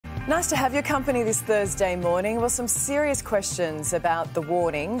Nice to have your company this Thursday morning. Well, some serious questions about the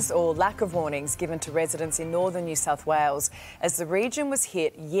warnings or lack of warnings given to residents in northern New South Wales as the region was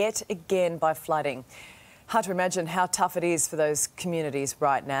hit yet again by flooding. Hard to imagine how tough it is for those communities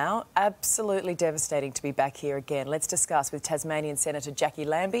right now. Absolutely devastating to be back here again. Let's discuss with Tasmanian Senator Jacqui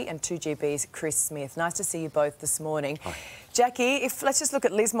Lambie and 2GB's Chris Smith. Nice to see you both this morning. Hi. Jacqui, let's just look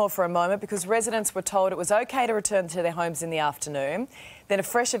at Lismore for a moment, because residents were told it was okay to return to their homes in the afternoon. Then a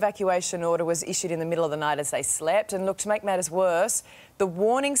fresh evacuation order was issued in the middle of the night as they slept. And look, to make matters worse, the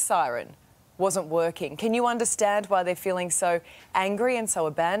warning siren wasn't working. Can you understand why they're feeling so angry and so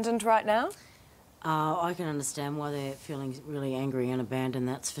abandoned right now? I can understand why they're feeling really angry and abandoned,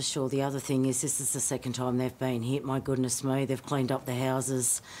 that's for sure. The other thing is this is the second time they've been hit. My goodness me, they've cleaned up the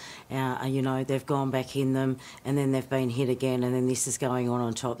houses, you know, they've gone back in them and then they've been hit again and then this is going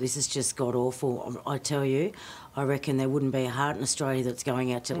on top. This is just god-awful. I tell you, I reckon there wouldn't be a heart in Australia that's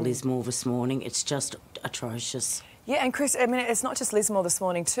going out to Lismore this morning. It's just atrocious. Yeah, and Chris, I mean, it's not just Lismore this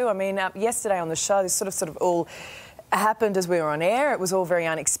morning too. I mean, yesterday on the show, this sort of all happened as we were on air. It was all very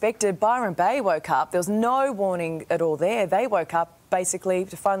unexpected. Byron Bay woke up. There was no warning at all there. They woke up basically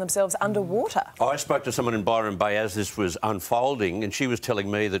to find themselves underwater. I spoke to someone in Byron Bay as this was unfolding, and she was telling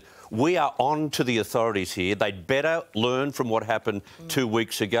me that we are on to the authorities here. They'd better learn from what happened 2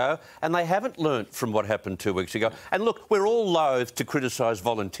 weeks ago, and they haven't learnt from what happened 2 weeks ago. And look, we're all loath to criticise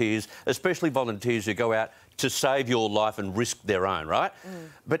volunteers, especially volunteers who go out to save your life and risk their own, right?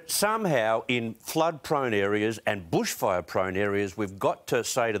 But somehow in flood-prone areas and bushfire-prone areas, we've got to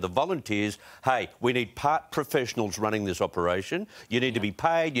say to the volunteers, hey, we need part professionals running this operation. You need to be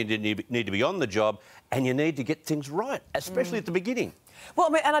paid, you need to be on the job, and you need to get things right, especially at the beginning. Well, I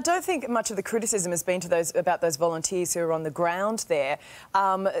mean, and I don't think much of the criticism has been to about those volunteers who are on the ground there.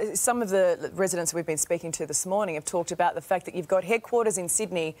 Some of the residents we've been speaking to this morning have talked about the fact that you've got headquarters in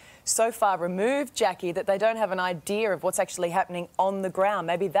Sydney so far removed, Jacqui, that they don't have an idea of what's actually happening on the ground.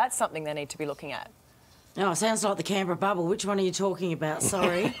 Maybe that's something they need to be looking at. Oh, sounds like the Canberra bubble. Which one are you talking about?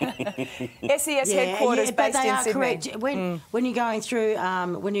 Sorry. SES headquarters based in Sydney. Correct. When you're going through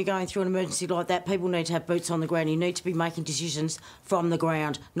an emergency like that, people need to have boots on the ground. You need to be making decisions from the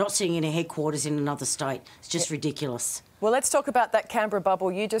ground, not sitting in a headquarters in another state. It's just ridiculous. Well, let's talk about that Canberra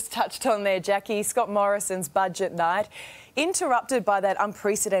bubble you just touched on there, Jacqui. Scott Morrison's budget night, interrupted by that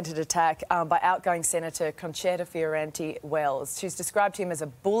unprecedented attack by outgoing Senator Concetta Fierravanti-Wells. She's described him as a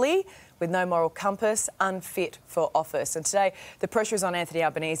bully with no moral compass, unfit for office. And today, the pressure is on Anthony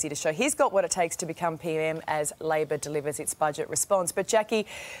Albanese to show he's got what it takes to become PM as Labor delivers its budget response. But Jacqui,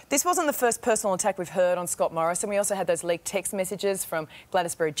 this wasn't the first personal attack we've heard on Scott Morrison. We also had those leaked text messages from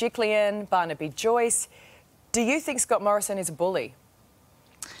Gladys Berejiklian, Barnaby Joyce. Do you think Scott Morrison is a bully?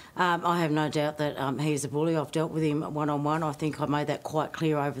 I have no doubt that he is a bully. I've dealt with him one-on-one. I think I made that quite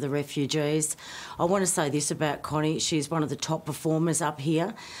clear over the refugees. I want to say this about Connie. She's one of the top performers up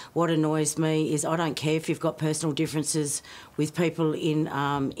here. What annoys me is I don't care if you've got personal differences with people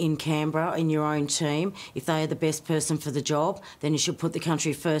in Canberra, in your own team. If they are the best person for the job, then you should put the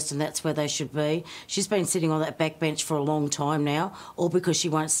country first, and that's where they should be. She's been sitting on that backbench for a long time now, all because she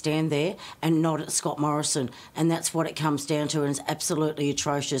won't stand there and nod at Scott Morrison. And that's what it comes down to, and it's absolutely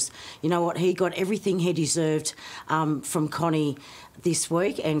atrocious. You know what? He got everything he deserved from Connie this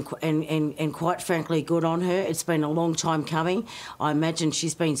week, and quite frankly, good on her. It's been a long time coming. I imagine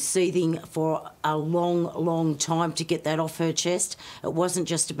she's been seething for a long time to get that off her chest. It wasn't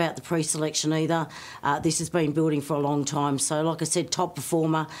just about the pre-selection either. This has been building for a long time. So, like I said, top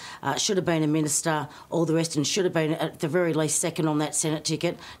performer, should have been a minister, all the rest, and should have been at the very least second on that Senate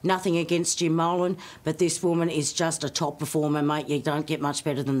ticket. Nothing against Jim Molan, but this woman is just a top performer, mate. You don't get much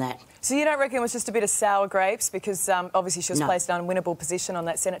better than that. So you don't reckon it was just a bit of sour grapes because obviously she was placed in an unwinnable position on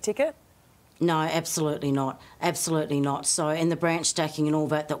that Senate ticket? No, absolutely not. Absolutely not. So, and the branch stacking and all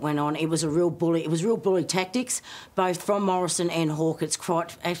that went on, it was a real bully. It was real bully tactics, both from Morrison and Hawke. It's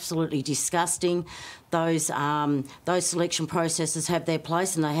quite absolutely disgusting. Those selection processes have their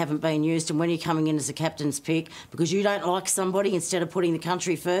place and they haven't been used. And when you're coming in as a captain's pick because you don't like somebody instead of putting the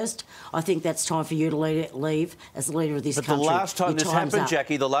country first, I think that's time for you to leave as the leader of this country. But the last time this happened,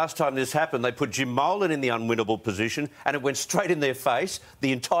 Jacqui, the last time this happened, they put Jim Molan in the unwinnable position and it went straight in their face.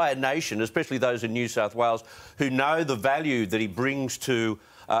 The entire nation, especially those in New South Wales who know the value that he brings to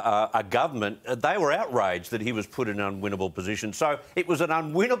a government, they were outraged that he was put in an unwinnable position. So it was an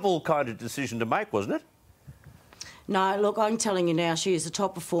unwinnable kind of decision to make, wasn't it? No, look, I'm telling you now, she is a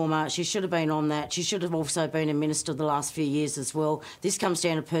top performer. She should have been on that. She should have also been a minister the last few years as well. This comes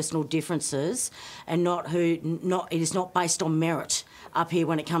down to personal differences and it is not based on merit up here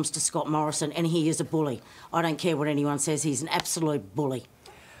when it comes to Scott Morrison, and he is a bully. I don't care what anyone says, he's an absolute bully.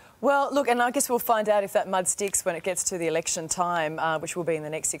 Well, look, and I guess we'll find out if that mud sticks when it gets to the election time, which will be in the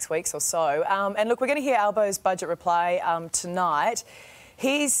next 6 weeks or so. And look, we're going to hear Albo's budget reply tonight.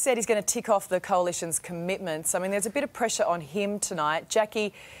 He's said he's going to tick off the coalition's commitments. I mean, there's a bit of pressure on him tonight.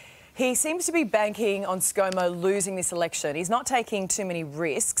 Jacqui, he seems to be banking on ScoMo losing this election. He's not taking too many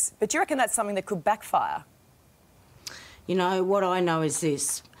risks, but do you reckon that's something that could backfire? You know, what I know is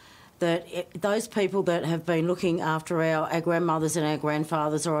this, that those people that have been looking after our grandmothers and our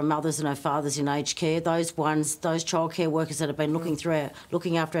grandfathers, or our mothers and our fathers in aged care, those childcare workers that have been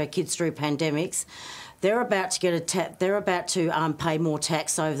looking after our kids through pandemics, they're about to pay more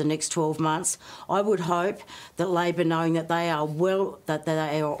tax over the next 12 months. I would hope that Labor, knowing that they are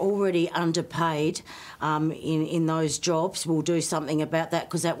already underpaid in those jobs, will do something about that,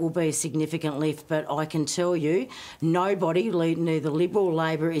 because that will be a significant lift. But I can tell you, nobody, neither Liberal or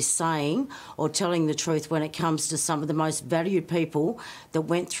Labor, is saying or telling the truth when it comes to some of the most valued people that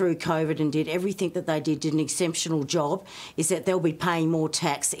went through COVID and did everything that they did an exceptional job, is that they'll be paying more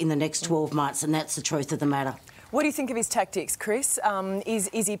tax in the next 12 months, and that's the truth of the matter. What do you think of his tactics, Chris?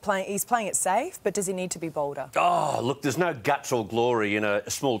 Is he playing? He's playing it safe, but does he need to be bolder? Oh, look, there's no guts or glory in a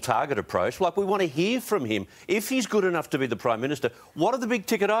small target approach. Like, we want to hear from him. If he's good enough to be the Prime Minister, what are the big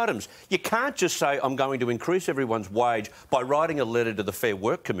ticket items? You can't just say, I'm going to increase everyone's wage by writing a letter to the Fair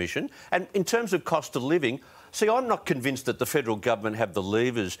Work Commission. And in terms of cost of living, see, I'm not convinced that the federal government have the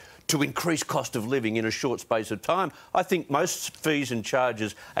levers to increase cost of living in a short space of time. I think most fees and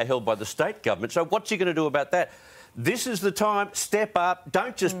charges are held by the state government. So what's he going to do about that? This is the time. Step up.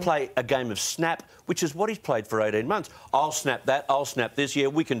 Don't just play a game of snap, which is what he's played for 18 months. I'll snap that. I'll snap this. Yeah,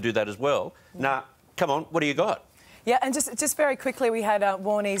 we can do that as well. Nah, come on. What do you got? Yeah, and just very quickly, we had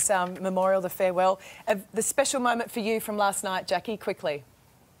Warnie's memorial, the farewell. The special moment for you from last night, Jacqui, quickly.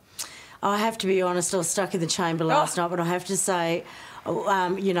 I have to be honest, I was stuck in the chamber last night, but I have to say,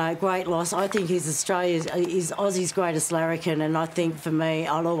 you know, great loss. I think he's Aussie's greatest larrikin, and I think for me,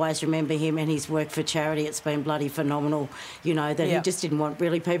 I'll always remember him and his work for charity. It's been bloody phenomenal, you know, that he just didn't want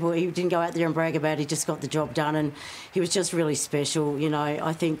really people. He didn't go out there and brag about it, he just got the job done, and he was just really special, you know.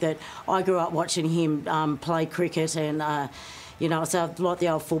 I think that I grew up watching him play cricket, and you know, so like the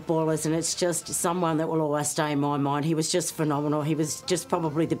old footballers, and it's just someone that will always stay in my mind. He was just phenomenal. He was just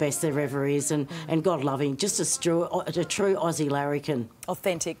probably the best there ever is, and God love him. Just a true Aussie larrikin.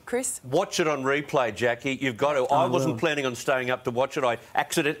 Authentic. Chris? Watch it on replay, Jacqui. You've got to. I wasn't planning on staying up to watch it. I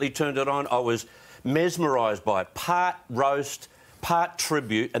accidentally turned it on. I was mesmerised by it. Part roast, part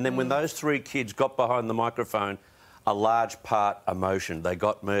tribute, and then when those three kids got behind the microphone, a large part emotion. They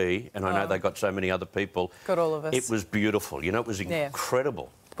got me, and I know they got so many other people. Got all of us. It was beautiful. You know, it was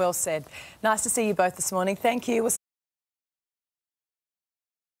incredible. Well said. Nice to see you both this morning. Thank you.